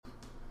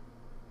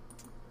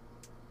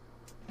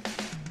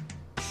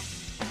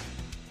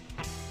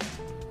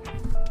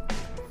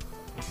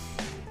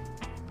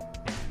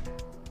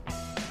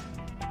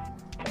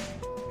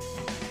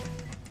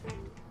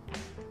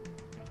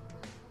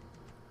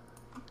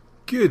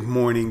Good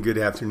morning, good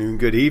afternoon,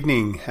 good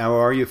evening. How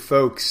are you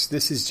folks?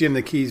 This is Jim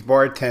the Keys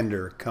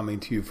bartender coming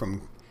to you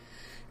from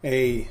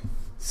a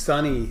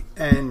sunny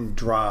and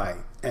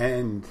dry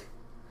and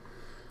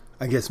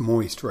I guess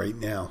moist right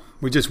now.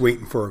 We're just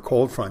waiting for a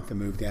cold front to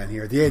move down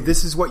here. Yeah,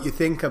 this is what you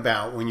think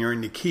about when you're in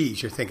the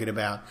Keys. You're thinking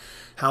about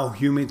how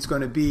humid it's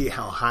going to be,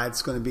 how hot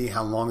it's going to be,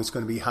 how long it's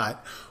going to be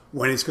hot,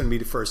 when it's going to be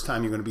the first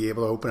time you're going to be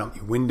able to open up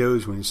your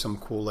windows when there's some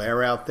cool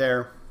air out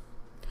there.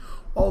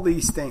 All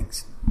these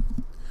things.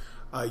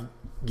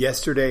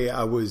 Yesterday,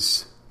 after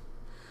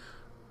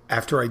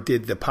I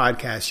did the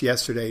podcast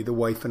yesterday, the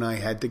wife and I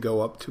had to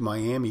go up to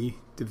Miami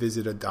to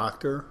visit a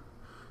doctor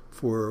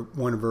for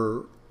one of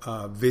her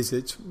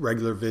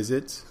regular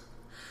visits.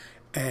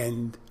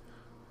 And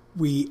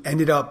we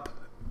ended up,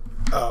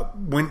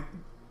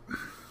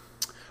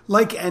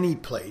 like any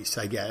place,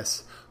 I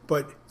guess,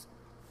 but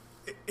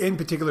in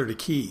particular the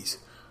Keys.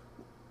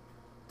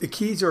 The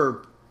Keys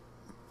are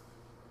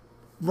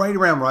right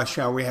around rush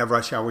hour. We have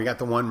rush hour. We got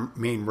the one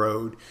main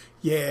road.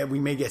 Yeah, we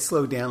may get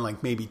slowed down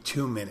like maybe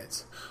 2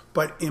 minutes.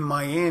 But in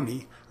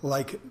Miami,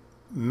 like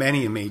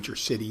many major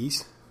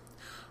cities,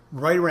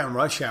 right around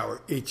rush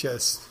hour, it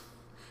just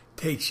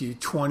takes you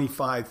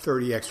 25,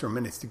 30 extra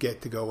minutes to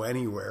go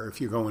anywhere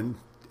if you're going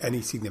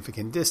any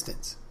significant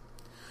distance.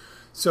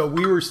 So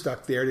we were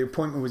stuck there. The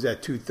appointment was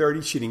at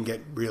 2:30. She didn't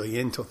get really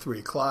in until 3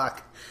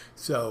 o'clock.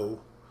 So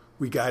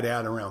we got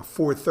out around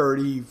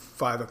 4:30,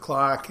 5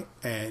 o'clock,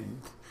 and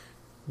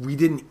we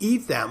didn't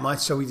eat that much,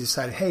 so we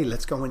decided, hey,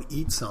 let's go and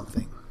eat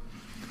something.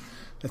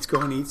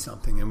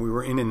 And we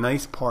were in a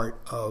nice part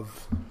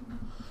of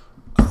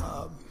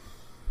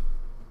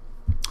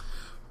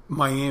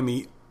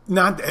Miami.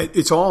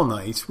 It's all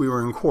nice. We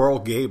were in Coral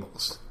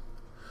Gables,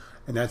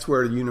 and that's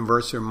where the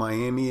University of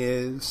Miami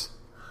is.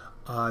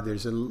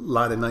 There's a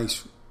lot of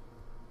nice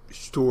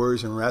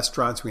stores and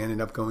restaurants. We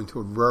ended up going to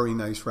a very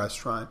nice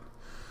restaurant.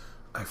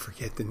 I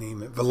forget the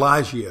name of it.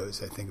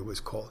 Villaggio's, I think it was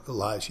called.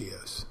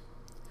 Villaggio's.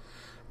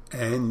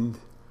 And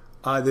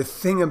the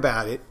thing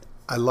about it,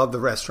 I love the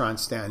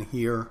restaurants down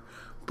here,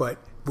 but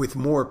with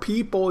more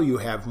people, you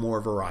have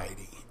more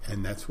variety.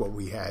 And that's what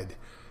we had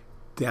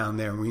down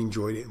there, and we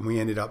enjoyed it. And we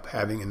ended up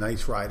having a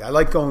nice ride. I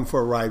like going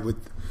for a ride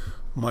with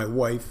my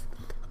wife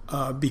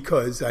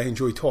because I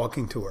enjoy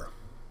talking to her.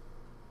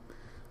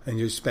 And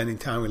just spending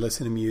time, we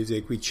listen to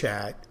music, we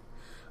chat.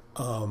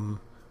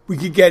 We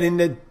could get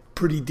into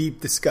pretty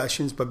deep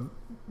discussions, but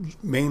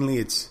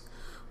mainly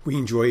we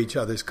enjoy each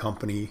other's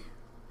company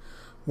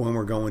when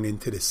we're going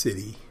into the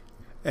city.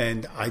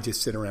 And I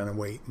just sit around and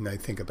wait, and I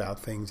think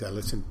about things. I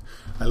listen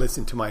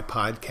to my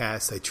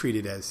podcast. I treat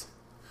it as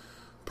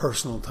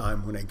personal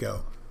time when I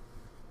go.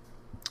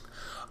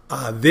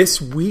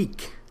 This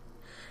week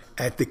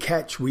at the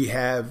Catch, we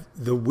have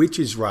the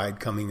Witches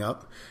Ride coming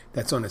up.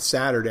 That's on a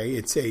Saturday.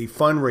 It's a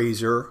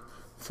fundraiser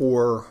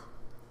for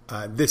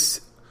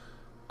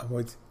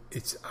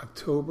it's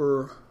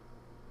October.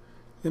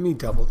 Let me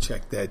double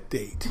check that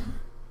date.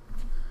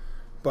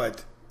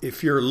 But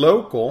if you're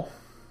local,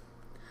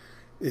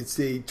 it's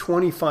a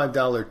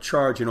 $25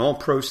 charge, and all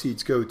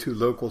proceeds go to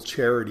local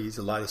charities,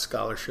 a lot of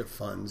scholarship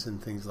funds and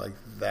things like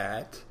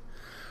that.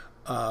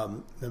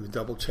 Let me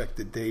double check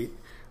the date.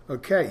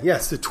 Okay,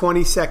 yes, the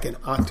 22nd,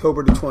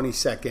 October the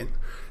 22nd,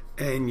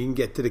 and you can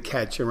get to the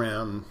Catch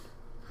around,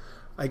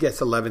 I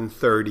guess,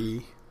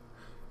 11:30,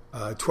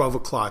 12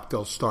 o'clock.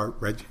 They'll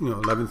start,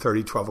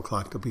 11:30, 12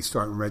 o'clock. They'll be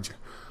starting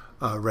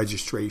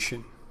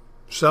registration.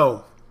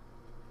 So,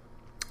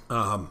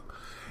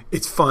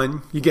 it's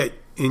fun. You get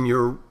in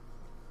your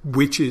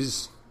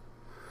witch's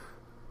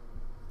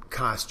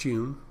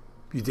costume.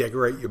 You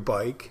decorate your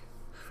bike,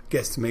 I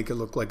guess to make it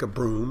look like a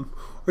broom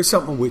or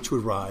something a witch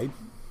would ride.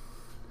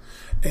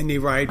 And they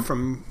ride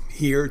from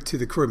here to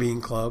the Caribbean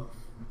Club.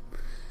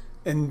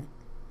 And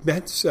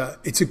it's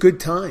a good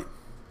time.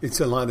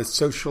 It's a lot of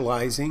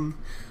socializing,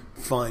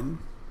 fun.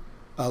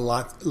 A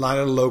lot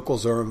of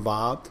locals are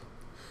involved.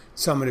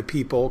 Some of the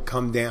people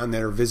come down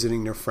that are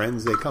visiting their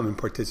friends. They come and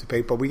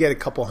participate. But we get a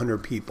couple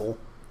hundred people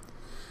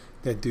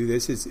that do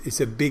this.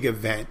 It's a big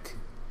event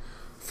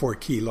for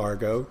Key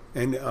Largo.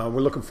 And we're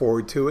looking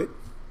forward to it.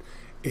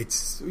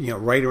 It's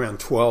right around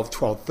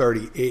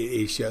 12:30. It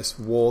is just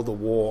wall to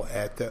wall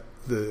at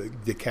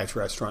the Catch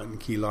restaurant in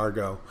Key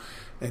Largo.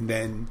 And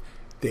then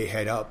they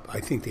head up. I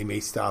think they may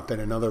stop at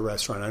another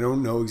restaurant. I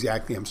don't know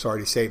exactly. I'm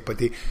sorry to say it.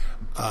 But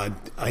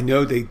I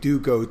know they do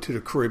go to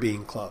the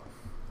Caribbean Club,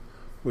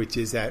 which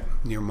is at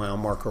near mile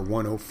marker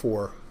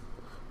 104,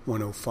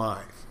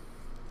 105.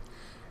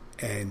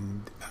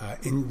 And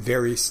in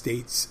various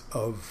states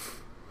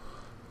of,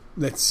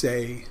 let's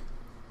say,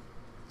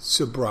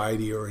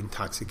 sobriety or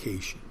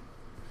intoxication,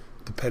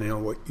 depending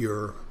on what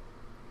you're,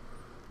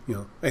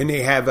 And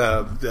they have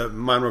the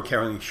Monroe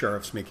County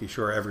Sheriff's making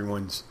sure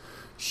everyone's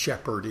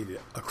shepherded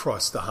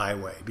across the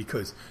highway,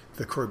 because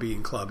the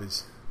Caribbean Club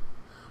is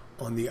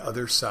on the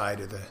other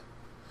side of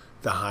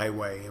the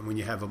highway. And when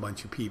you have a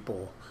bunch of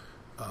people,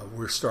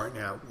 we're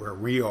starting out where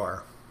we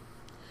are.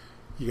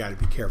 you got to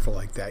be careful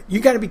like that. You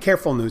got to be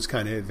careful in those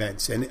kind of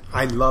events, and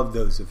I love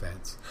those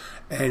events.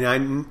 And I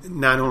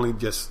not only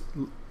just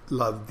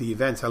love the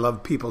events, I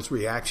love people's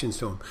reactions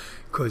to them,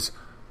 because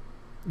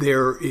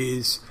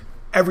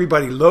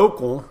everybody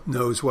local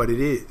knows what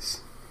it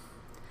is.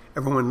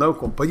 Everyone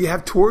local, but you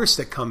have tourists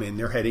that come in.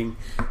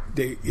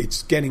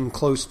 It's getting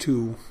close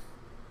to,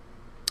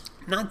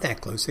 not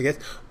that close, I guess.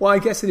 Well, I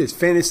guess it is.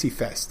 Fantasy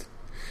Fest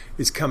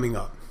is coming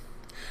up,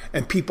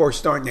 and people are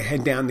starting to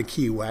head down to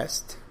Key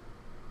West.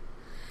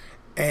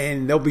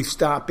 And they'll be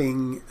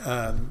stopping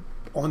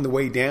on the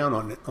way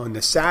down on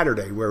the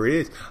Saturday where it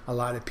is. A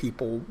lot of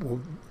people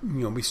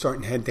will be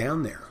starting to head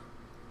down there.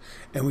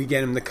 And we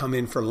get them to come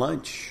in for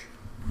lunch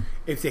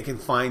if they can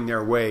find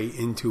their way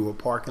into a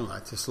parking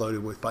lot that's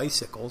loaded with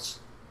bicycles.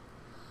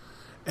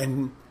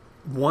 And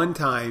one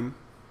time,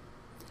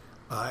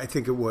 I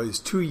think it was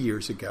 2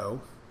 years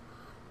ago,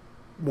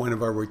 one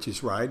of our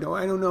witches ride. No,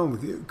 I don't know.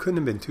 It couldn't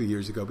have been 2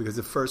 years ago because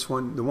the first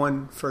one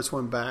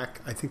back,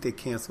 I think they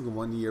canceled the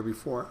one the year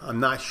before. I'm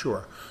not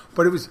sure.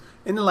 But it was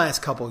in the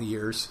last couple of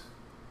years.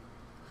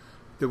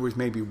 There was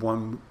maybe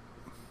one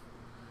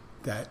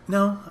I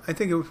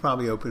think it was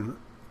probably open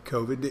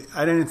COVID.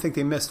 I didn't think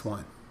they missed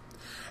one.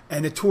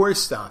 And a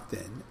tourist stopped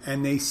in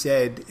and they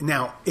said,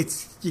 now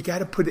you got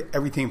to put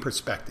everything in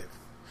perspective.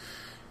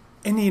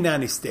 In the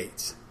United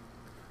States,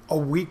 a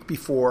week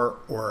before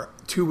or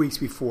 2 weeks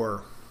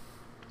before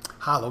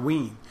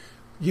Halloween,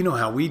 you know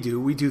how we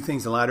do. We do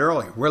things a lot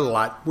earlier.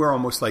 We're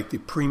almost like the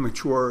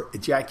premature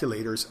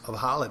ejaculators of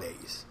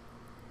holidays.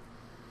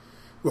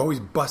 We always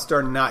bust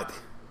our nut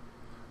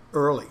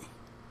early.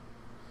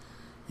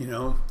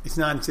 It's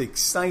not as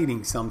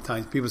exciting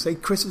sometimes. People say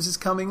Christmas is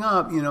coming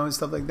up, and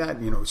stuff like that.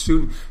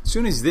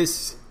 Soon as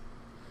this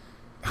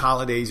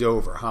holiday's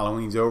over,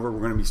 Halloween's over, we're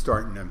going to be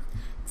starting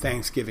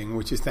Thanksgiving,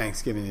 which is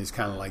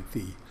kind of like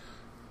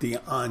the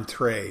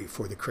entree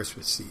for the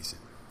Christmas season.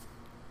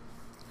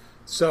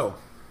 So,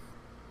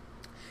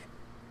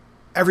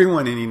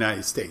 everyone in the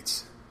United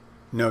States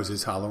knows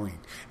it's Halloween.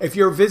 If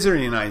you're a visitor in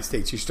the United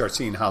States, you start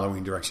seeing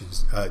Halloween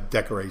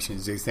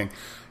decorations. They think,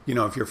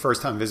 if you're a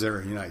first-time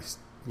visitor in the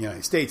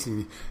United States,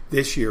 and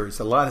this year, it's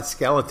a lot of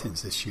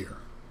skeletons this year.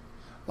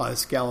 A lot of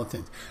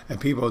skeletons. And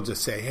people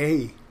just say,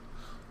 hey,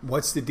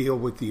 what's the deal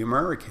with the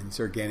Americans?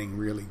 They're getting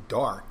really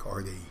dark.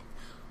 Are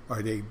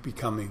they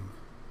becoming,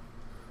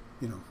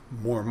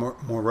 more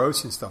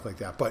morose and stuff like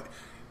that? But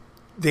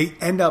they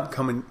end up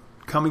coming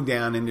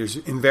down, and there's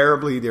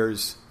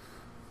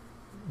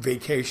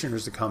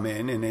vacationers to come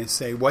in and they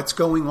say, what's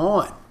going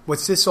on?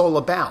 What's this all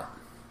about?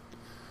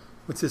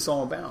 What's this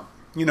all about?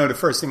 The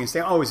first thing is say,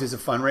 oh, is this a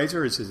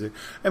fundraiser?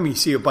 You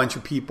see a bunch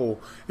of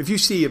people. If you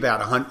see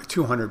about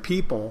 200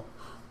 people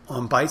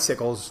on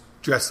bicycles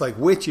dressed like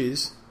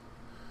witches,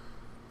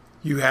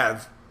 you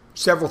have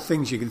several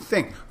things you can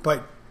think.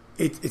 But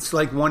it's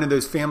like one of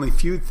those Family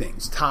Feud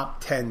things.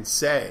 Top 10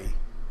 say,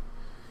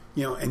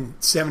 and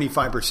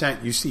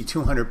 75%, you see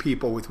 200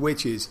 people with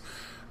witches.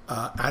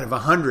 Out of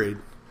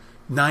 100,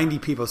 90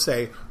 people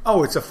say,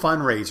 oh, it's a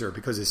fundraiser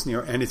because it's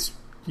near, and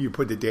you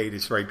put the date,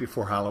 it's right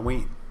before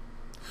Halloween.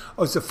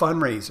 Oh, it's a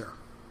fundraiser.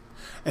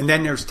 And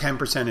then there's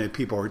 10% of the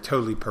people who are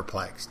totally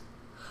perplexed.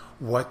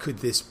 What could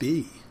this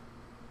be?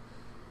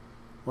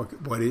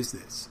 What is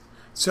this?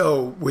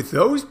 So with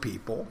those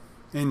people,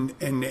 and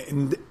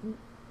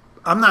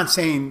I'm not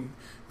saying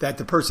that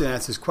the person that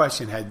asked this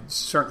question had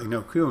certainly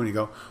no clue, and you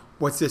go,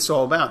 what's this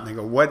all about? And they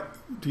go, what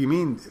do you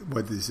mean,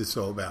 what is this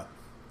all about?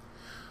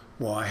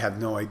 Well, I have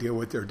no idea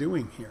what they're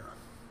doing here.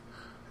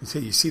 I say,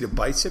 you see the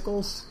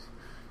bicycles?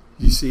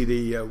 You see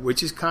the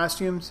witches'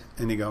 costumes?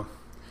 And they go,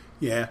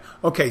 yeah.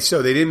 Okay,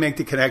 so they didn't make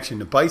the connection.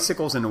 The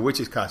bicycles and the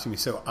witches'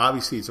 costumes. So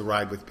obviously it's a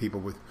ride with people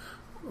with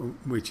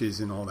witches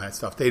and all that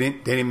stuff. They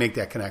didn't make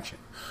that connection.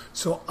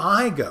 So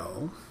I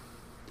go,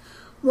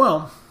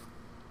 well,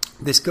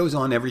 this goes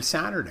on every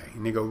Saturday.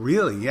 And they go,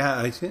 really? Yeah,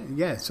 I said,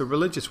 yeah, it's a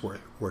religious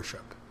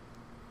worship.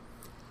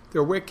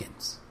 They're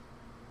Wiccans.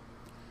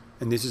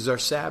 And this is our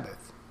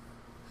Sabbath.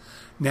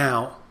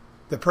 Now,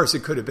 the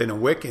person could have been a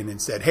Wiccan and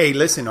said, hey,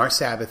 listen, our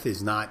Sabbath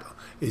is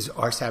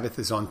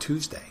on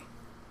Tuesday.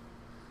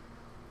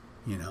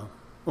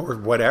 Or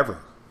whatever.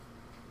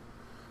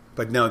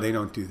 But no, they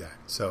don't do that.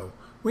 So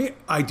we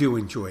do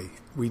enjoy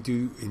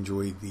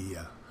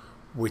the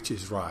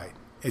Witches Ride.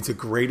 It's a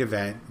great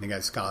event. And they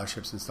got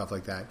scholarships and stuff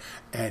like that.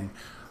 And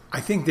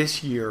I think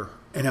this year,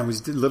 and I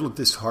was a little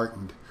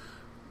disheartened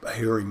by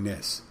hearing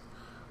this.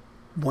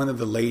 One of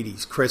the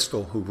ladies,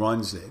 Crystal, who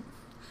runs it,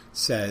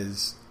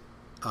 says,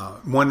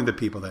 one of the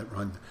people that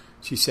run,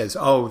 she says,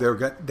 oh,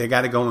 they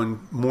got to go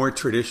in more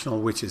traditional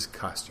witches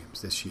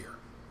costumes this year.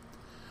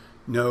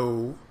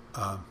 No,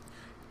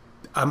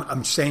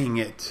 I'm saying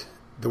it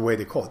the way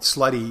they call it,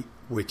 slutty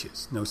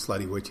witches, no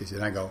slutty witches.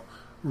 And I go,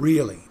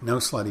 really? No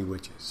slutty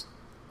witches?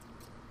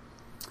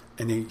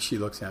 And then she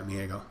looks at me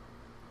and I go,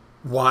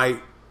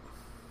 why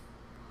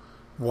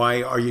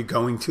are you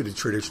going to the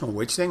traditional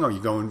witch thing? Are you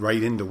going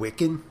right into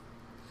Wiccan?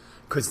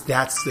 Because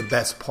that's the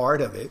best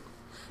part of it.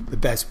 The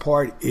best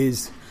part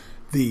is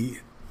the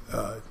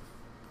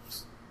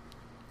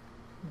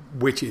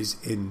witches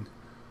in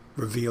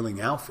revealing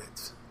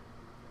outfits.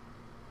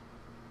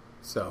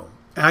 So,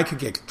 and I could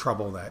get in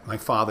trouble with that. My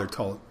father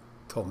told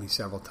me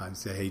several times,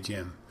 said, "Hey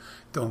Jim,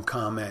 don't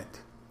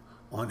comment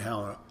on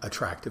how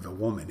attractive a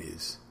woman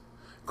is,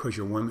 because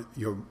your woman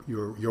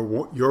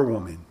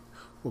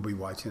will be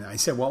watching it." I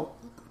said, "Well,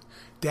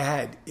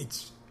 Dad,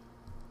 it's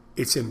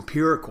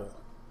empirical.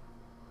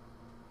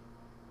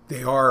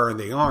 They are or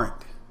they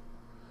aren't.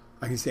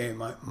 I can say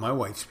my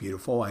wife's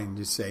beautiful. I can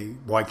just say,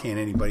 why can't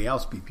anybody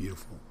else be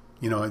beautiful?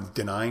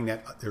 Denying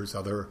that there's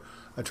other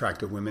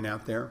attractive women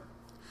out there.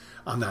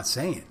 I'm not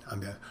saying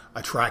I'm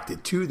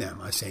attracted to them.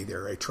 I say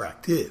they're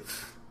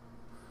attractive.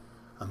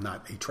 I'm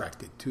not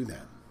attracted to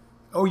them.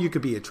 Oh, you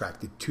could be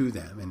attracted to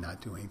them and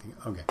not do anything.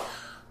 Okay.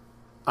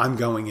 I'm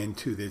going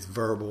into this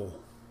verbal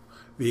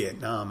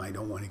Vietnam I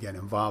don't want to get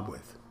involved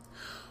with.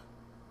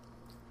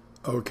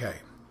 Okay.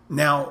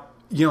 Now,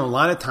 a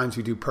lot of times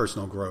we do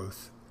personal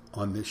growth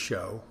on this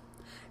show,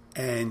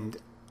 and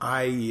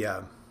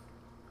I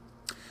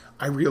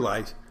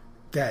realize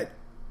that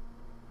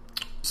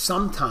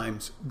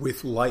sometimes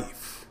with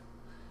life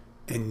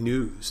and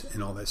news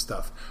and all that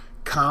stuff,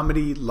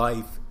 comedy,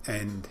 life,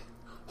 and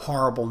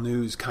horrible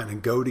news kind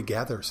of go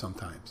together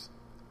sometimes.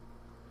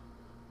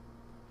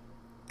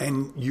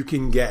 And you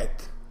can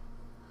get,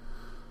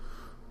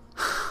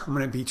 I'm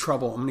going to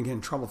get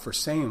in trouble for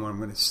saying what I'm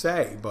going to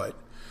say, but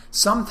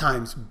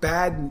sometimes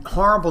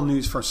horrible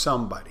news for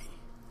somebody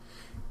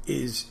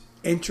is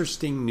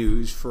interesting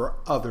news for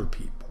other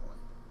people.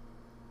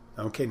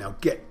 Okay, now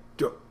get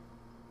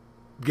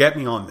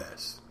me on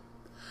this.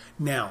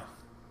 Now,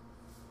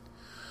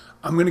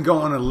 I'm going to go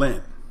on a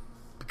limb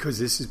because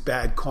this is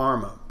bad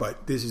karma,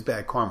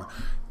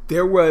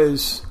 There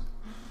was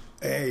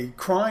a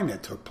crime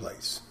that took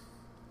place,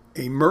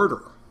 a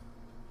murder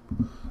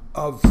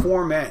of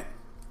 4 men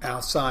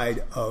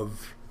outside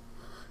of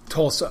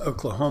Tulsa,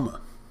 Oklahoma.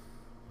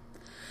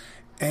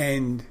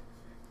 And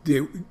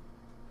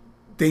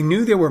they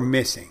knew they were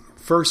missing.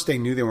 First, they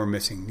knew they were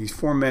missing. These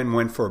 4 men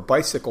went for a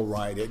bicycle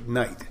ride at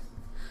night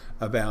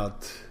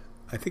about,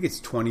 I think it's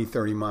 20,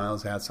 30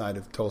 miles outside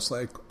of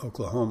Tulsa,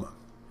 Oklahoma.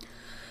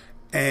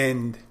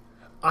 And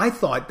I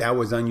thought that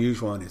was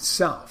unusual in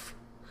itself.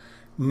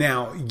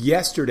 Now,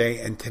 yesterday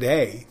and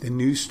today, the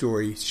news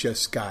stories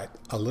just got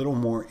a little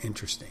more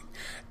interesting.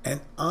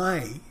 And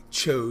I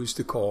chose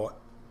to call it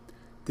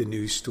the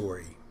news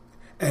story.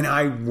 And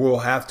I will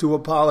have to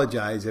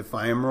apologize if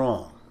I am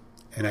wrong.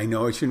 And I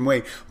know it shouldn't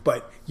wait.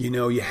 But,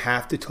 you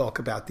have to talk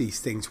about these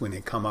things when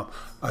they come up.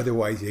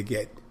 Otherwise, you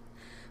get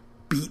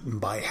beaten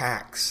by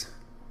hacks.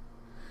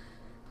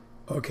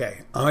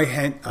 Okay,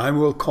 I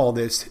will call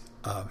this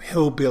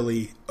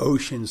Hillbilly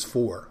Oceans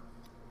 4.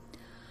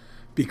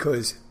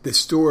 Because the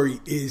story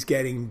is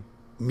getting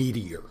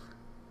meatier.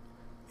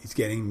 It's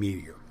getting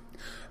meatier.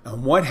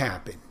 And what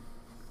happened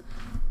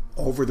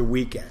over the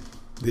weekend,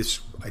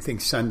 I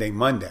think Sunday,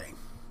 Monday,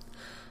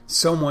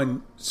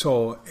 someone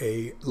saw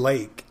a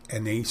lake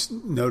and they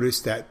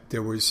noticed that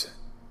there was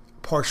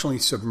partially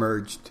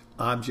submerged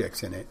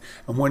objects in it.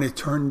 And when it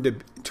turned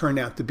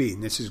out to be,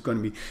 and this is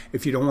going to be,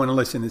 if you don't want to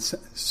listen to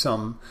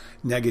some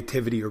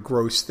negativity or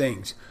gross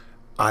things,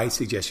 I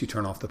suggest you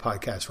turn off the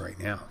podcast right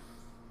now.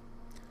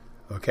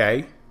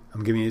 Okay?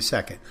 I'm giving you a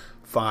second.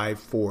 5,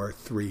 4,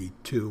 3,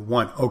 2,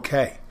 1.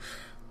 Okay.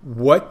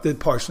 What the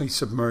partially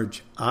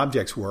submerged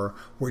objects were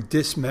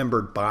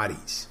dismembered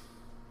bodies.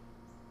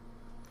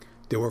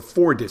 There were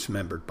 4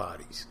 dismembered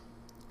bodies.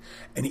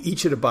 And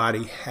each of the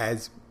body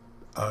has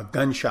a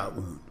gunshot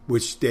wound,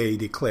 which they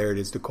declared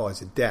is the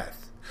cause of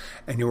death.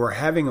 And they were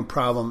having a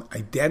problem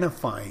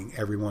identifying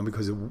everyone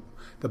because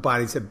the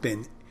bodies have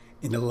been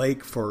in the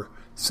lake for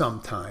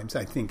sometimes,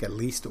 I think at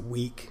least a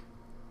week.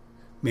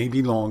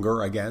 Maybe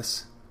longer, I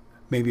guess.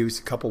 Maybe it was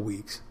a couple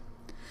weeks.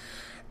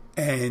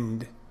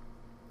 And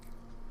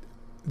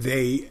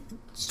they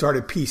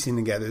started piecing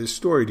together the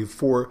story. The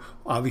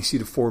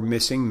 4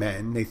 missing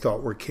men they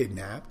thought were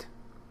kidnapped.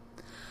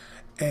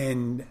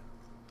 And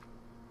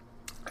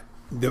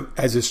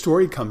as the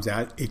story comes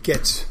out, it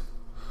gets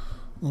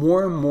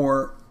more and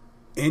more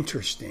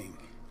interesting.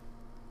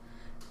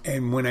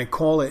 And when I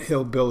call it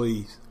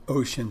Hillbilly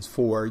Oceans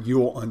 4,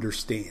 you'll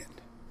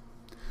understand.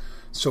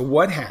 So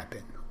what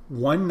happened?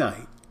 One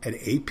night at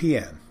 8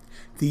 p.m.,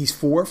 these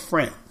 4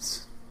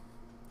 friends,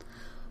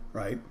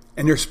 right?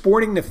 And they're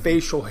sporting the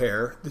facial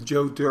hair, the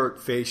Joe Dirt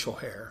facial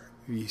hair.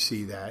 You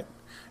see that.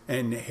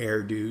 And the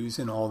hairdos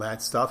and all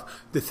that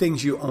stuff. The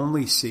things you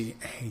only see.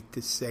 I hate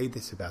to say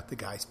this about the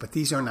guys, but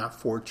these are not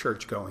 4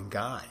 church-going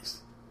guys.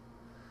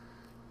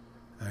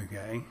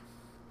 Okay?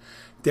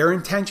 Their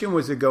intention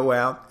was to go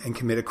out and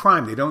commit a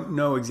crime. They don't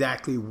know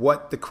exactly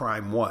what the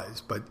crime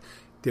was, but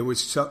there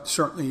was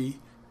certainly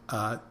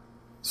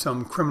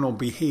some criminal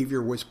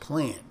behavior was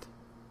planned.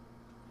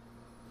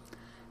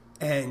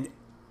 And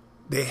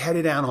they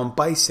headed out on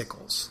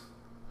bicycles,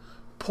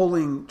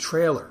 pulling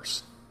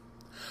trailers.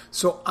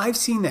 So I've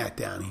seen that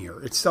down here.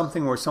 It's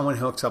something where someone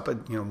hooks up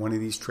one of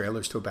these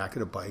trailers to the back of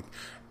the bike,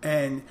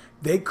 and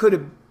they could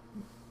have.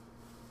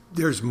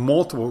 There's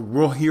multiple.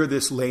 We'll hear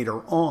this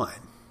later on,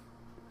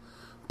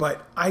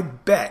 But I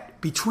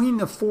bet between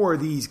the four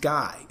of these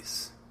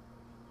guys,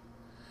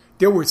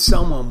 there was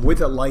someone with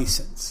a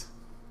license.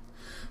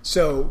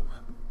 So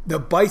the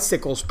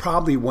bicycles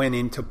probably went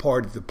into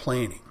part of the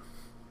planning.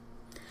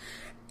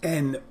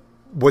 And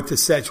what the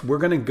said, we're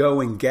going to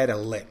go and get a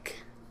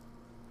lick.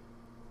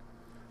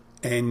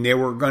 And they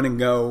were going to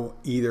go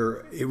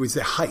either, it was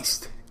a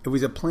heist. It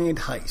was a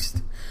planned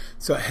heist.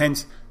 So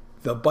hence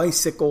the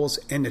bicycles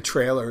and the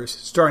trailers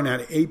starting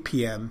out at 8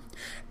 p.m.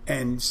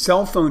 and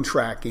cell phone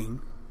tracking,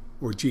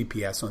 or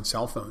GPS on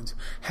cell phones,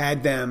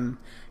 had them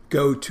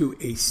go to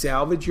a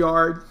salvage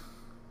yard,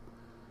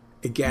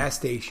 a gas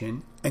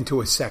station, and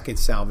to a second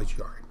salvage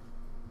yard.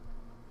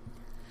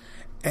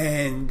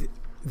 And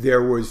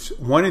there was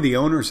one of the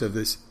owners of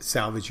this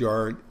salvage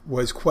yard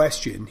was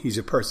questioned. He's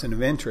a person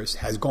of interest,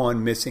 has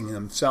gone missing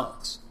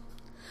themselves.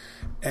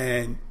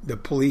 And the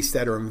police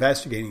that are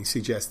investigating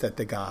suggest that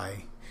the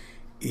guy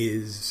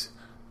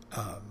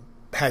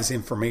has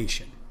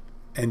information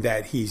and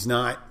that he's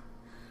not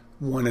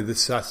one of the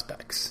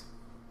suspects,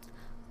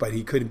 but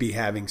he could be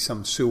having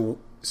some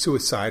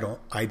suicidal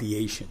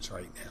ideations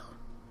right now.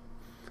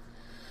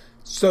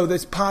 So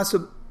there's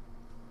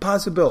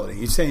possibility.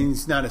 You're saying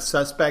he's not a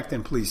suspect,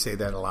 and police say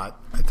that a lot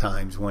of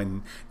times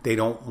when they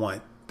don't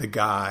want the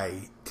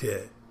guy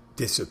to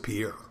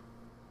disappear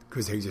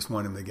because they just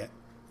want him to get.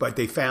 But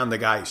they found the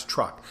guy's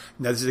truck.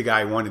 Now, this is a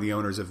guy, one of the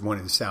owners of one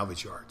of the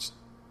salvage yards.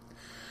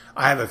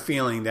 I have a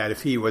feeling that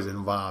if he was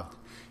involved,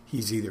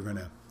 he's either going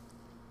to,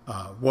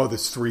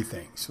 there's three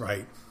things,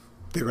 right?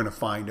 They're going to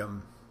find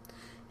him.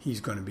 He's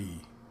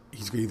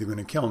either going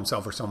to kill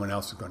himself or someone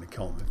else is going to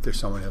kill him if there's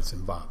someone else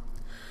involved.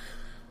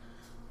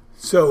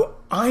 So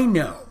I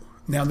know,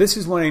 now this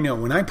is what I know.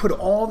 When I put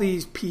all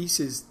these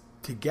pieces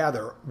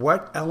together,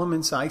 what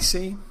elements I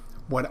see?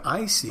 What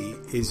I see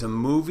is a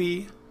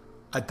movie,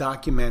 a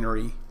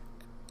documentary,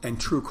 and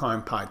true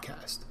crime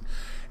podcast.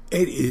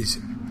 It is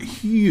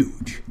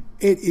huge.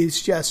 It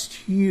is just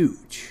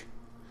huge.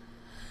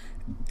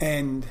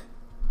 And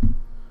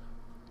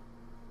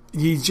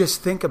you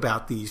just think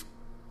about the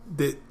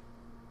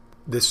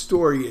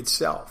story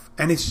itself.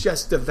 And it's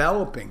just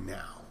developing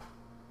now.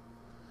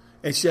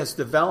 It's just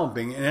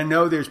developing. And I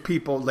know there's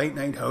people, late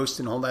night hosts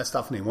and all that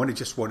stuff, and they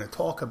just want to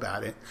talk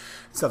about it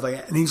and stuff like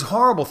that. And these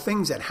horrible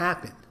things that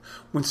happen.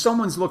 When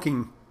someone's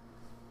looking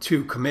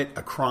to commit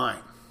a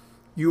crime,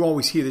 you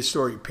always hear this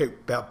story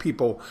about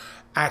people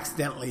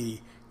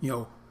accidentally,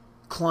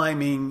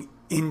 climbing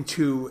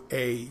into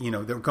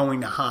they're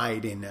going to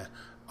hide in a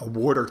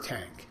water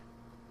tank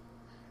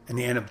and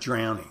they end up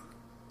drowning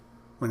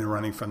when they're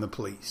running from the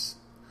police.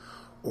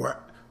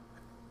 Or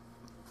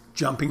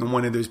jumping in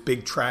one of those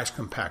big trash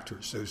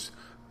compactors, those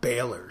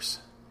balers.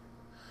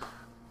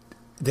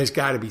 There's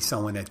got to be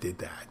someone that did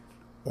that.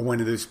 Or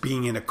one of those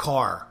being in a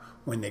car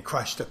when they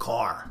crushed a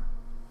car.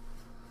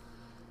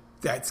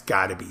 That's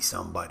got to be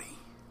somebody.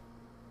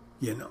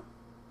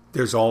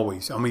 There's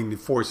always,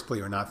 forcefully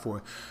or not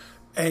for.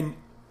 And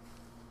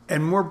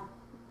we're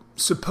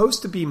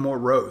supposed to be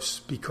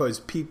morose because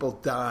people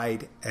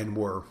died and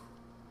were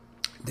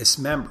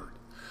dismembered.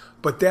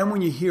 But then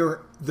when you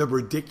hear the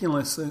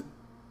ridiculousness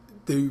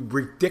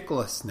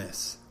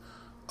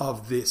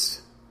of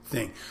this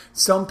thing.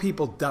 Some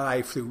people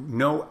die through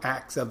no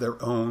acts of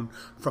their own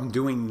from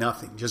doing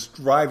nothing, just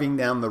driving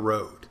down the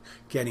road,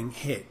 getting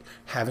hit,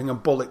 having a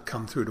bullet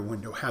come through the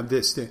window, have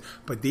this thing.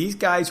 But these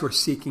guys were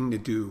seeking to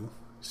do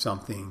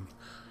something,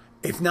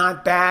 if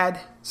not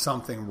bad,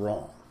 something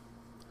wrong.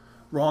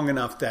 Wrong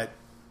enough that,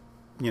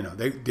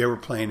 they were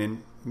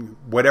planning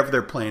whatever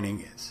their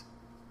planning is.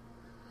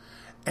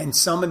 And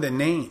some of the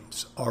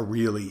names are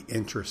really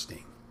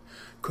interesting.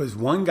 Because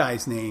one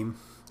guy's name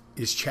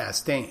is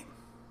Chastain.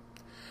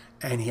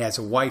 And he has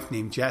a wife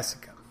named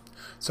Jessica.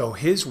 So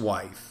his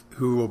wife,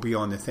 who will be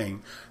on the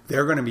thing,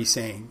 they're going to be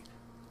saying,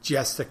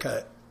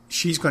 Jessica,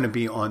 she's going to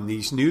be on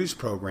these news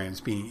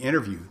programs being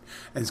interviewed.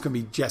 And it's going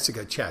to be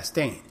Jessica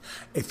Chastain.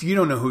 If you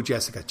don't know who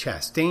Jessica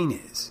Chastain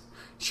is,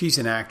 she's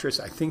an actress.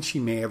 I think she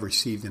may have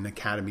received an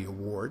Academy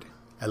Award,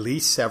 at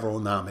least several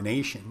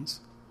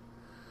nominations.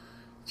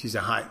 She's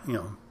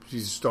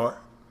she's a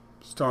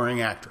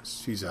starring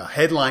actress. She's a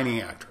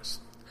headlining actress.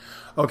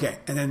 Okay,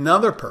 and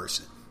another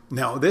person.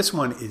 Now, this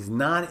one is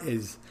not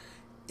as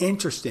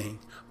interesting,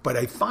 but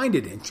I find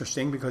it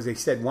interesting because they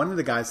said one of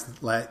the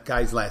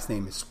guy's last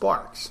name is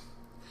Sparks.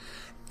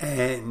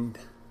 And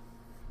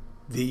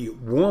the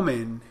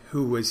woman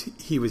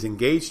he was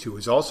engaged to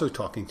was also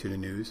talking to the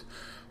news.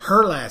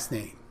 Her last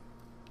name,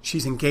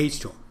 she's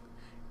engaged to him,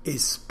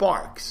 is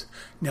Sparks.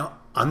 Now,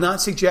 I'm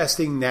not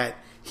suggesting that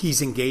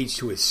he's engaged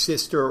to his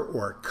sister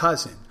or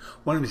cousin.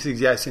 One of the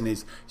suggestions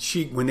is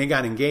when they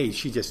got engaged,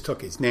 she just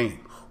took his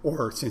name.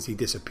 Or since he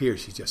disappeared,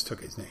 she just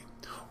took his name.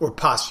 Or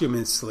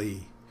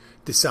posthumously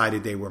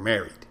decided they were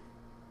married.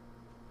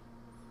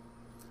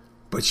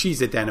 But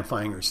she's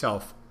identifying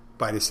herself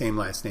by the same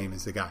last name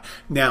as the guy.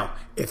 Now,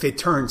 if it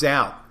turns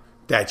out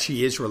that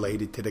she is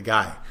related to the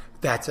guy,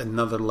 that's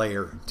another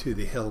layer to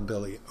the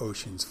Hillbilly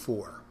Oceans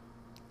 4.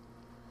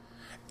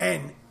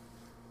 And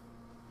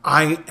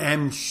I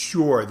am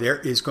sure there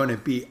is going to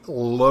be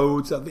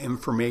loads of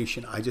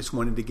information. I just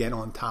wanted to get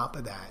on top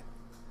of that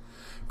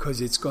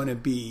because it's going to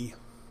be,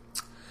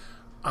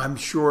 I'm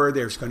sure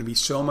there's going to be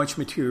so much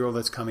material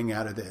that's coming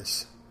out of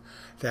this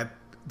that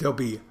there'll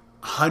be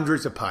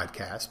hundreds of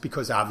podcasts,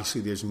 because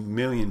obviously there's a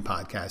million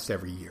podcasts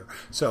every year.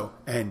 So,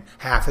 and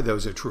half of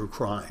those are true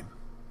crime.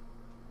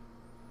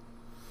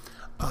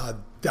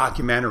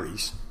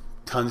 Documentaries,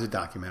 tons of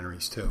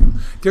documentaries too.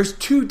 There's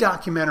 2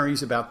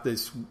 documentaries about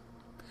this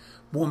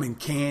woman,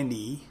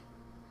 Candy,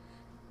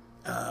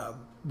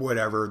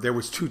 whatever. There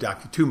was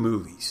 2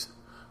 movies.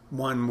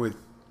 One with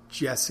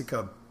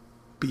Jessica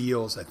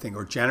Biel, I think,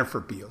 or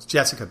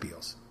Jessica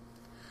Biel.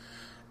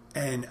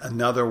 And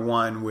another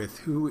one with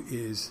who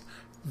is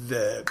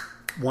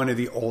one of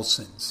the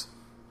Olsens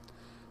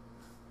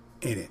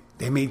in it.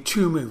 They made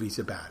 2 movies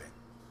about it.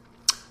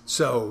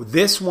 So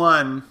this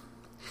one,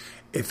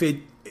 if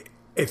it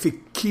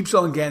keeps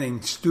on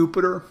getting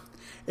stupider,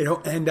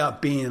 it'll end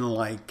up being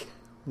like,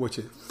 which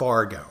is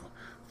Fargo.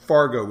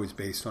 Fargo was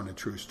based on a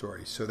true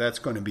story, so that's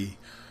going to be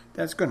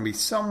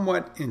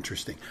somewhat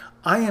interesting.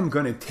 I am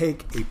going to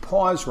take a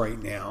pause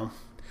right now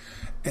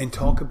and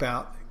talk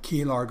about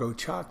Key Largo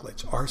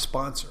Chocolates, our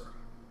sponsor.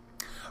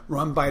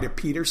 Run by the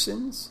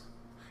Petersons,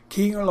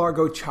 Key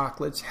Largo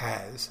Chocolates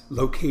has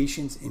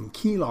locations in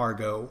Key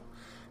Largo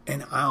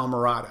and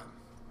Islamorada.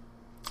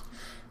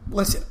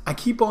 Listen, I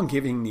keep on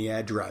giving the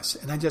address,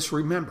 and I just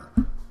remember,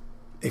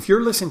 if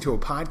you're listening to a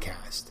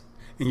podcast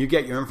and you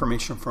get your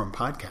information from a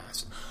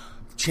podcast,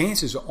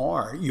 chances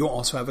are you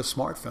also have a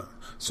smartphone.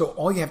 So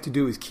all you have to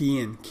do is key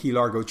in Key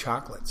Largo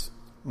Chocolates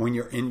when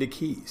you're into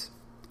Keys.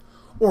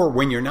 Or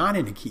when you're not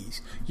into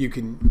Keys, you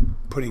can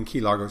put in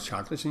Key Largo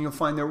Chocolates and you'll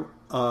find their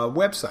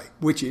website,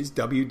 which is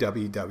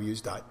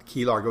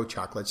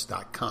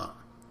www.keylargochocolates.com.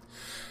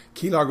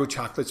 Key Largo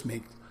Chocolates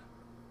make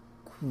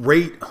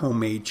great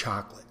homemade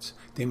chocolates.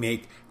 They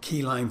make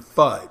key lime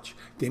fudge.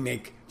 They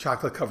make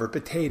chocolate-covered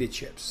potato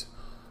chips.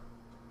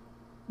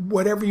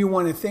 Whatever you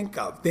want to think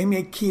of. They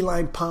make key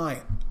lime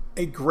pie,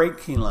 a great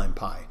key lime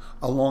pie,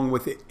 along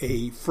with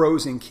a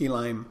frozen key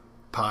lime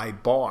pie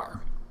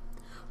bar,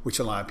 which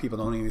a lot of people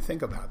don't even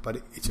think about,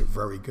 but it's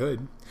very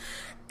good.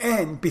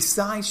 And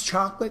besides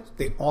chocolate,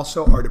 they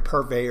also are the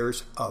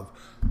purveyors of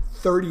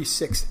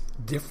 36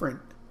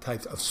 different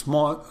types of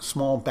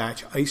small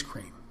batch ice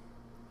cream.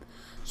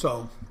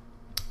 So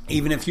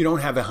even if you don't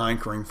have a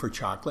hankering for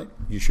chocolate,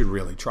 you should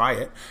really try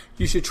it.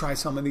 You should try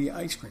some of the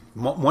ice cream.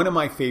 One of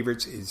my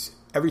favorites is,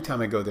 every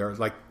time I go there,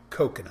 like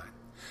coconut.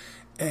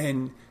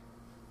 And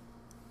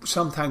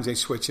sometimes they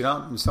switch it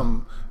up. And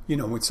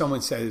when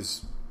someone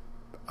says,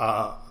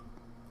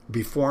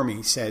 before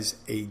me says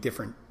a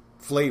different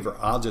flavor,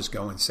 I'll just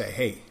go and say,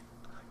 hey,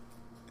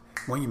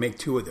 why don't you make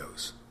 2 of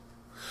those?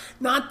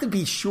 Not to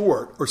be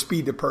short or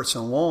speed the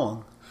person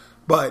along,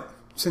 but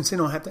since you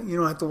don't have to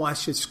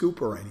wash the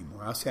scooper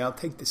anymore, I'll say I'll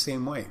take the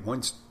same way.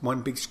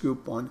 One big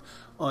scoop on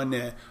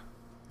a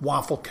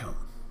waffle cone.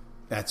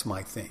 That's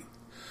my thing.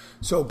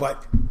 So,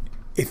 but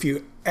if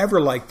you ever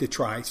like to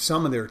try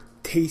some of their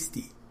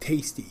tasty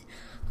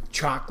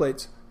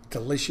chocolates,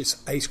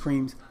 delicious ice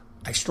creams,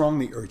 I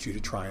strongly urge you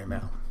to try them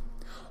out.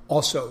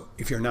 Also,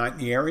 if you're not in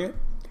the area,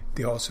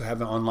 they also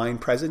have an online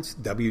presence,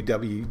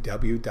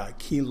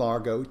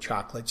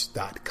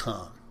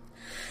 www.keylargochocolates.com.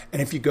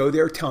 And if you go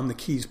there, tell them the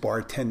Keys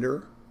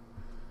bartender,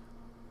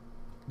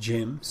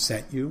 Jim,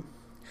 sent you.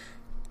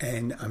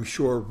 And I'm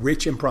sure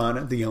Rich and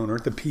Brana, the owner,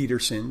 the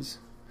Petersons,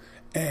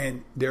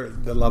 and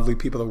the lovely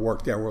people that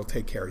work there will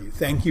take care of you.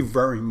 Thank you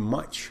very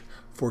much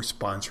for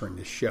sponsoring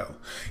this show.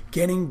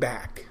 Getting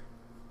back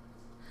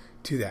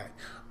to that.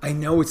 I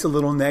know it's a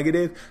little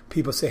negative.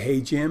 People say,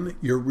 hey, Jim,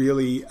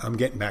 I'm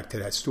getting back to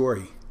that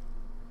story.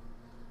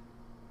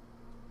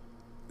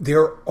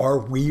 There are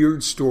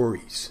weird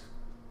stories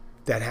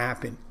that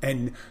happen.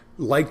 And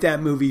like that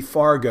movie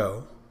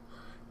Fargo,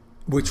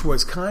 which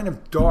was kind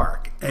of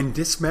dark and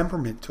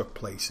dismemberment took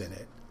place in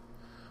it.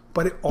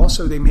 But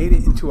they made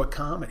it into a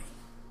comedy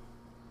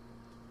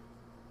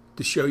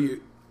to show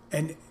you.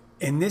 And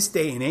in this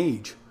day and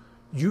age,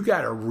 you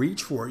got to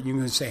reach for it. You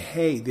can say,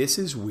 hey, this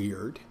is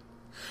weird.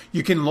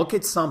 You can look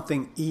at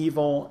something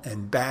evil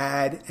and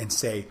bad and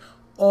say,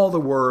 all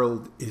the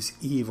world is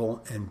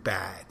evil and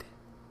bad.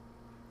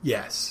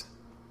 Yes,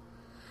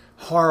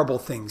 horrible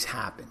things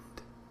happened.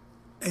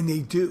 And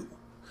they do.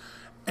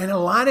 And a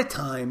lot of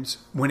times,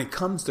 when it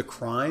comes to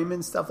crime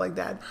and stuff like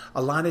that,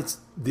 a lot of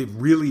the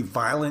really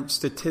violent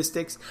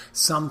statistics,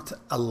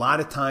 a lot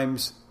of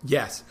times,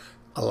 yes,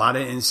 a lot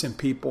of innocent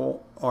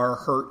people are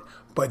hurt,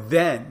 but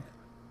then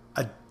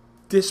a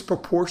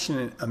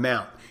disproportionate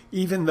amount,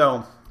 even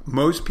though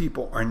most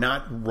people are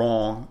not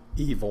wrong,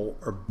 evil,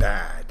 or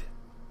bad.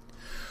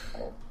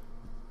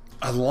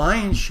 A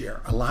lion's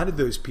share, a lot of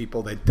those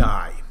people that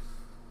die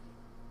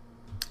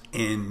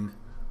in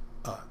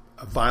a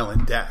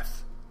violent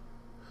death,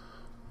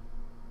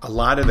 a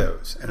lot of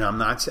those, and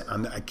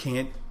I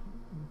can't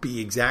be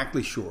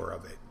exactly sure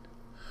of it,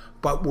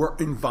 but were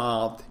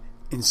involved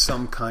in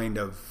some kind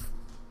of,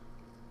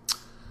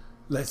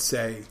 let's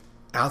say,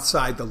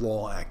 outside the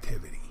law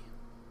activity.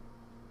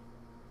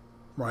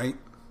 right?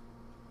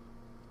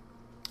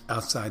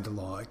 Outside the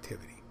law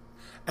activity.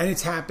 And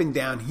it's happened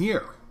down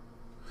here.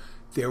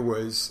 There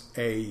was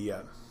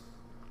a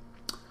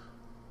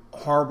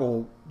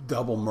horrible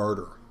double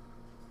murder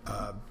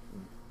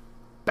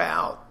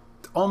about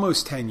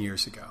almost 10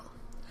 years ago.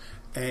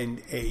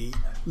 And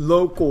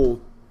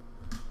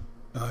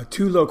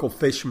two local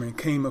fishermen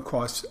came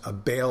across a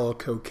bale of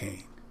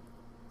cocaine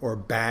or a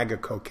bag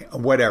of cocaine,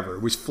 or whatever.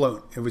 It was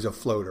a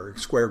floater, a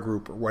square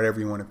group, or whatever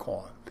you want to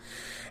call it.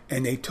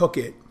 And they took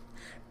it,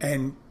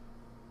 and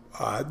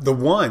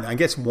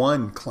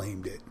one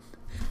claimed it.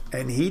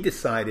 And he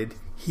decided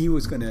he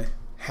was going to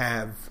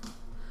have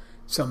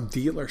some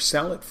dealer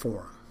sell it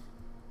for him.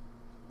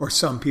 Or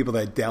some people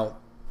that dealt,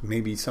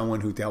 maybe someone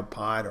who dealt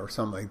pot or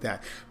something like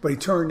that. But it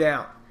turned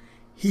out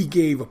he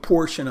gave a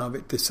portion of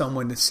it to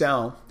someone to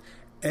sell,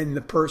 and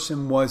the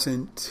person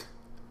wasn't,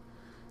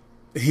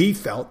 he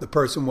felt the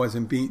person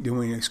wasn't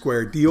doing a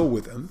square deal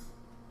with him.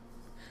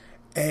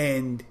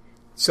 And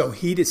so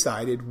he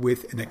decided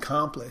with an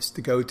accomplice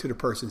to go to the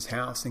person's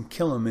house and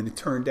kill him. And it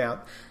turned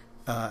out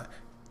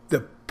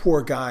this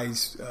poor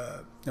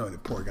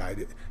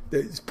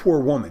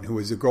woman who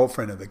was the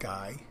girlfriend of the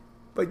guy,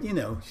 but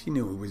she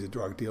knew he was a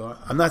drug dealer.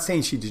 I'm not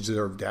saying she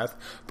deserved death,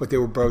 but they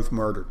were both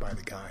murdered by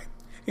the guy.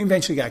 He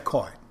eventually got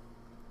caught.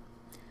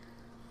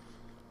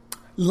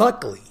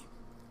 Luckily,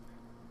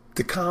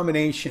 the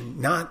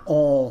combination, not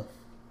all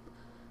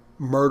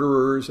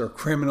murderers or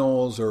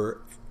criminals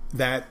or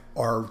that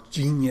are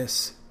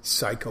genius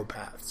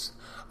psychopaths.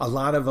 A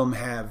lot of them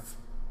have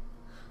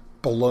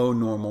below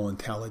normal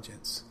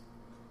intelligence,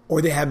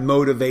 or they have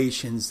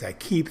motivations that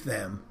keep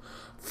them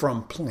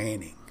from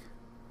planning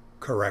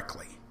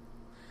correctly,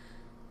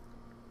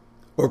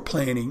 or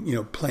planning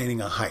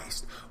a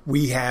heist.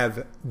 We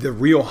have the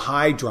real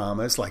high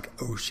dramas like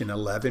Ocean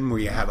 11 where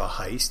you have a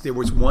heist. There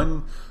was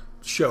one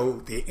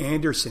show, the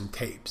Anderson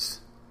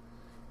tapes.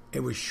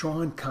 It was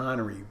Sean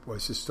Connery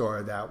was the star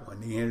of that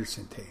one, the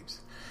Anderson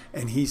tapes.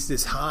 And he's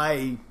this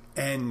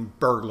high-end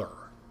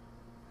burglar.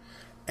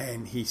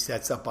 And he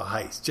sets up a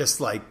heist, just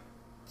like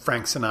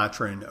Frank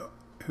Sinatra and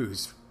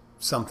who's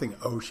something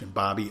Ocean,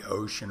 Bobby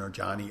Ocean or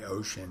Johnny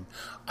Ocean.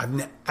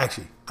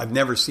 I've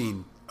never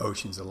seen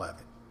Ocean's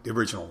 11, the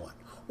original one,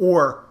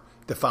 or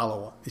the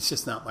follow-up. It's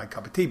just not my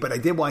cup of tea. But I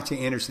did watch the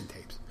Anderson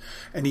tapes.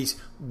 And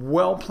he's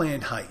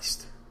well-planned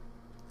heist.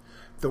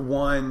 The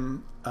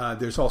one,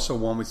 there's also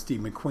one with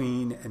Steve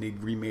McQueen, and he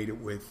remade it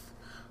with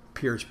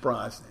Pierce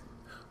Brosnan,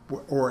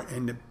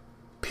 and the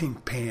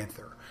Pink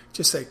Panther.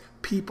 Just like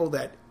people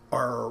that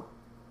are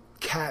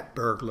cat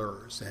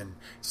burglars and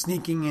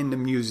sneaking into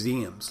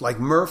museums, like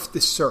Murph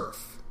the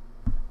Surf,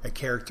 a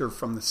character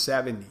from the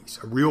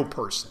 70s, a real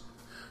person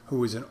who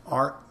was an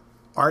art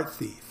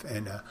thief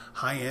and a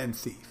high-end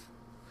thief.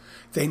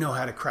 They know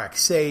how to crack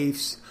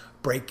safes,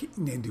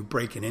 do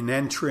breaking and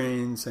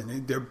entrance,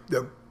 and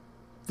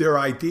their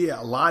idea,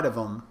 a lot of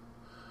them,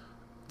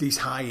 these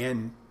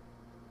high-end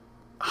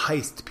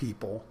heist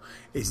people,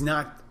 is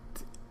not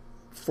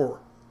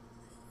for,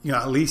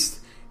 at least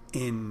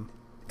in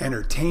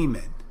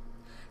entertainment,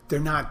 they're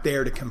not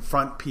there to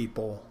confront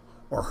people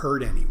or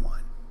hurt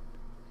anyone.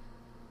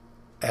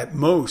 At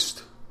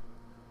most,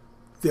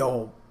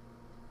 they'll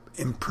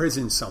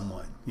imprison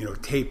someone,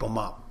 tape them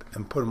up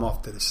and put them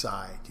off to the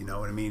side, you know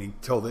what I mean,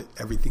 until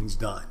everything's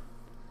done.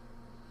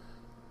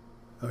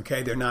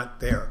 Okay, they're not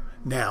there.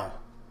 Now,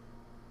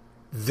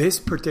 this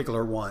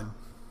particular one,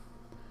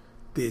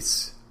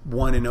 this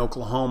one in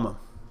Oklahoma,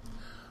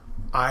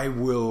 I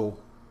will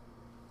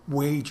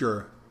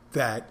wager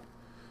that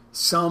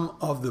some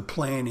of the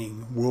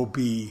planning will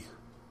be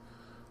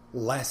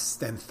less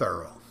than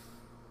thorough.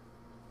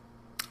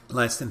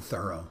 Less than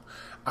thorough.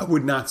 I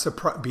would not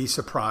be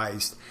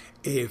surprised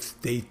if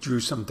they drew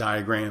some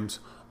diagrams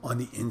on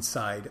the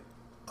inside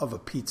of a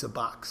pizza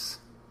box.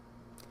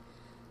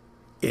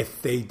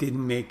 If they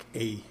didn't make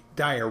a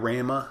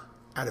diorama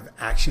out of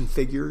action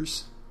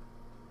figures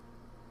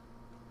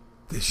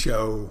to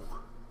show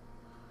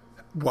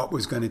what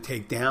was going to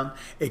take down.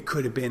 It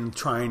could have been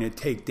trying to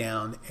take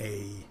down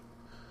a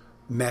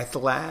meth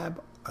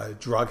lab, a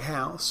drug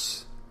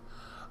house,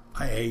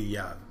 a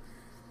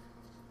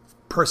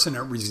person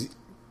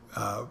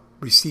that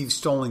received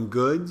stolen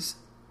goods.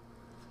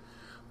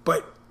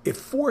 But if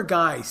four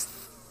guys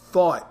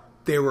thought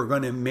they were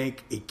going to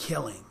make a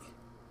killing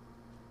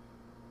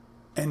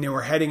and they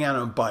were heading out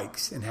on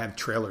bikes and have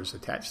trailers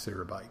attached to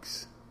their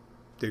bikes,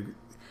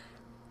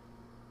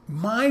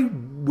 my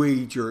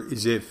wager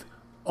is if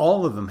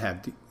all of them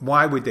have,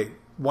 why would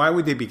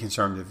they be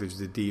concerned if there's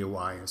the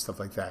DUI and stuff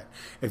like that,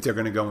 if they're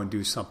going to go and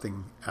do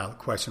something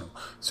questionable?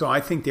 So I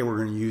think they were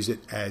going to use it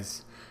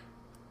as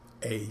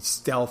a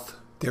stealth.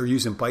 They're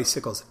using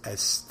bicycles as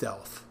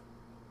stealth.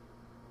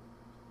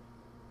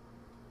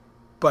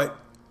 But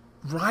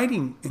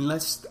riding,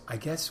 unless, I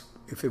guess,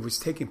 if it was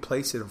taking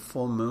place at a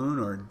full moon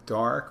or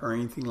dark or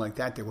anything like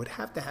that, they would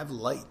have to have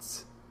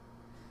lights.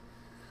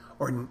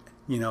 Or,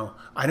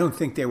 I don't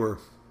think they were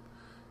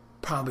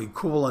probably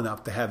cool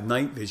enough to have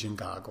night vision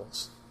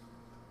goggles.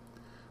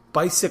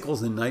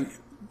 Bicycles and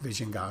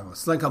vision goggles.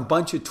 It's like a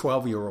bunch of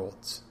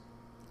 12-year-olds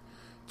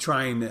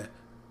trying to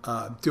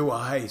do a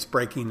heist,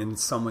 breaking into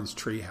someone's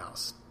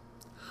treehouse.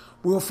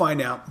 We'll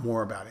find out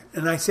more about it.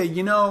 And I say,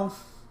 I'm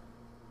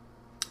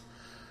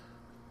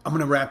going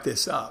to wrap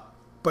this up.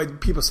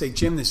 But people say,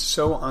 Jim, this is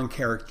so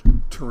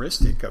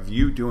uncharacteristic of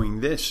you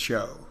doing this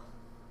show.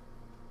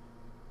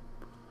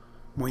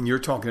 When you're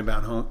talking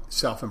about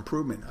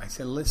self-improvement, I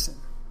said, listen,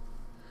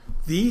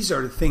 these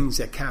are the things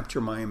that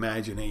capture my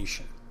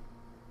imagination.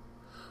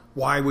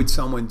 Why would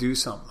someone do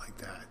something like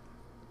that?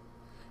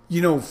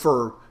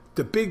 For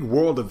the big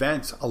world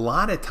events, a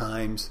lot of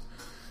times,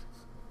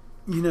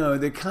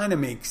 they kind of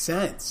make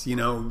sense.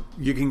 You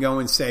can go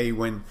and say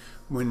when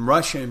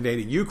Russia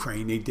invaded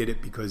Ukraine, they did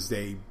it because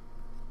they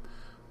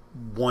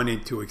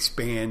wanted to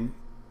expand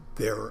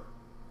their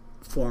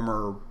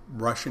former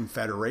Russian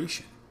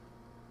Federation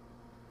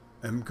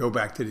and go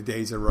back to the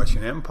days of the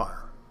Russian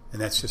Empire.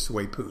 And that's just the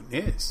way Putin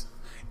is.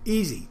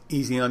 Easy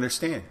to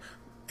understand.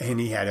 And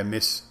he had a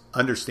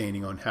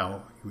misunderstanding on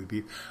how he would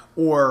be.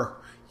 Or,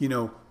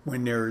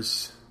 when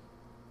there's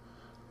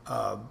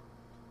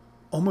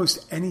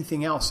almost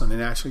anything else on the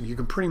national, you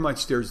can pretty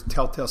much, there's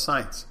telltale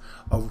signs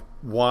of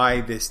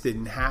why this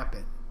didn't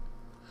happen.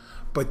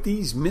 But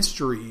these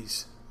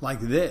mysteries like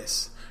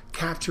this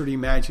capture the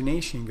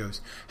imagination and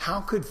goes, how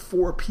could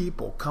 4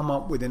 people come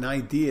up with an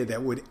idea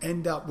that would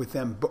end up with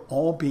them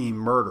all being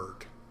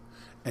murdered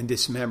and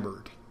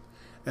dismembered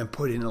and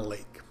put in a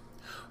lake?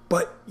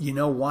 But you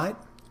know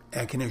what?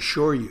 I can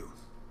assure you,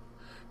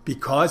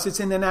 because it's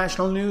in the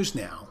national news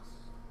now,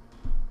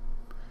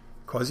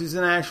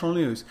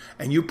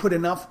 and you put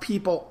enough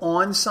people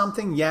on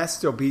something, yes,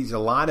 there's a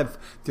lot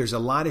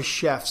of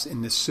chefs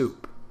in the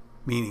soup,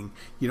 meaning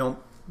you don't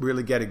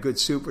really get a good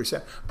soup or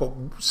something, but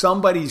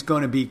somebody's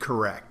going to be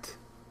correct.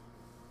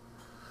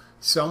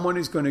 Someone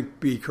is going to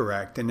be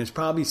correct, and there's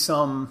probably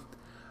some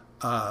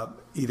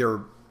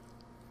either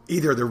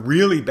they're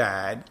really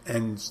bad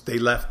and they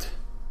left,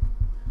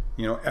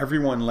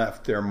 everyone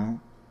left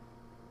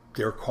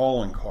their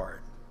calling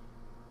card,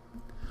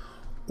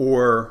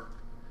 or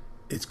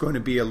it's going to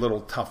be a little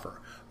tougher.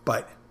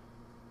 But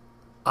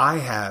I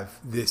have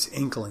this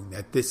inkling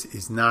that this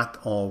is not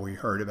all we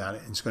heard about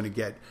it. It's going to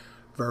get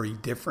very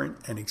different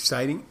and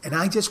exciting. And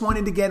I just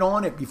wanted to get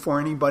on it before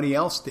anybody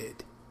else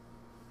did.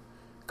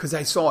 Because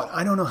I saw it.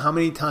 I don't know how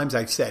many times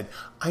I've said,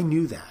 I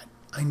knew that.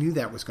 I knew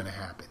that was going to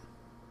happen.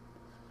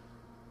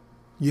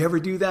 You ever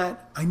do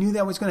that? I knew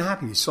that was going to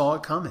happen. You saw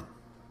it coming.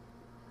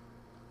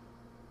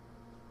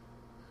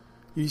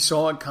 You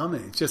saw it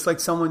coming. It's just like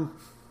someone...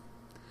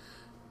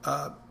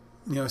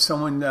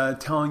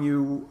 telling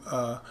you,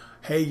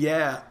 hey,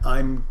 yeah,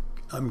 I'm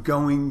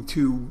going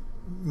to,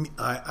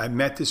 I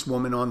met this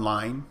woman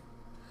online.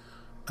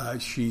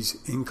 She's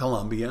in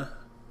Colombia.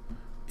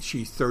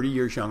 She's 30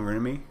 years younger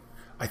than me.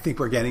 I think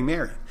we're getting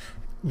married.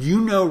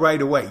 You know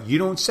right away. You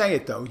don't say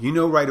it, though. You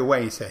know right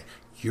away. You say,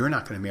 you're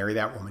not going to marry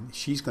that woman.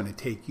 She's going to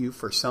take you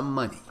for some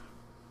money.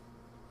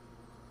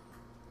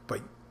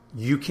 But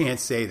you can't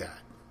say that.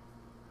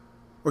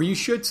 Or you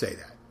should say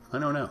that. I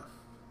don't know.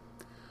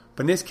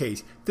 But in this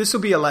case, this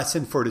will be a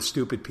lesson for the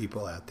stupid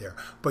people out there.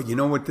 But you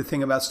know what the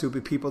thing about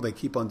stupid people? They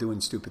keep on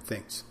doing stupid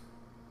things.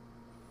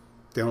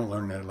 They don't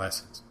learn their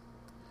lessons.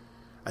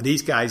 And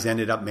these guys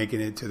ended up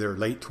making it to their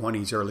late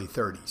 20s, early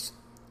 30s.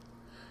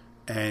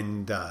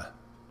 And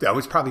that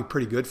was probably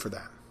pretty good for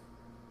them.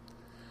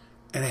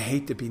 And I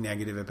hate to be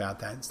negative about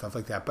that and stuff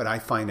like that, but I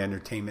find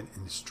entertainment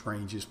in the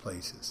strangest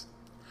places.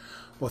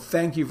 Well,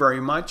 thank you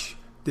very much.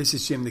 This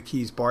is Jim the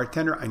Keys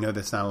Bartender. I know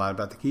that's not a lot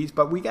about the Keys,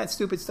 but we got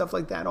stupid stuff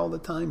like that all the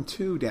time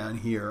too down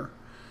here.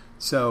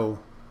 So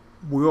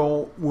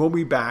we'll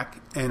be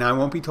back, and I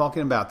won't be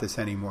talking about this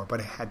anymore,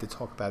 but I had to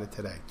talk about it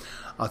today.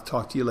 I'll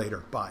talk to you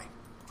later. Bye.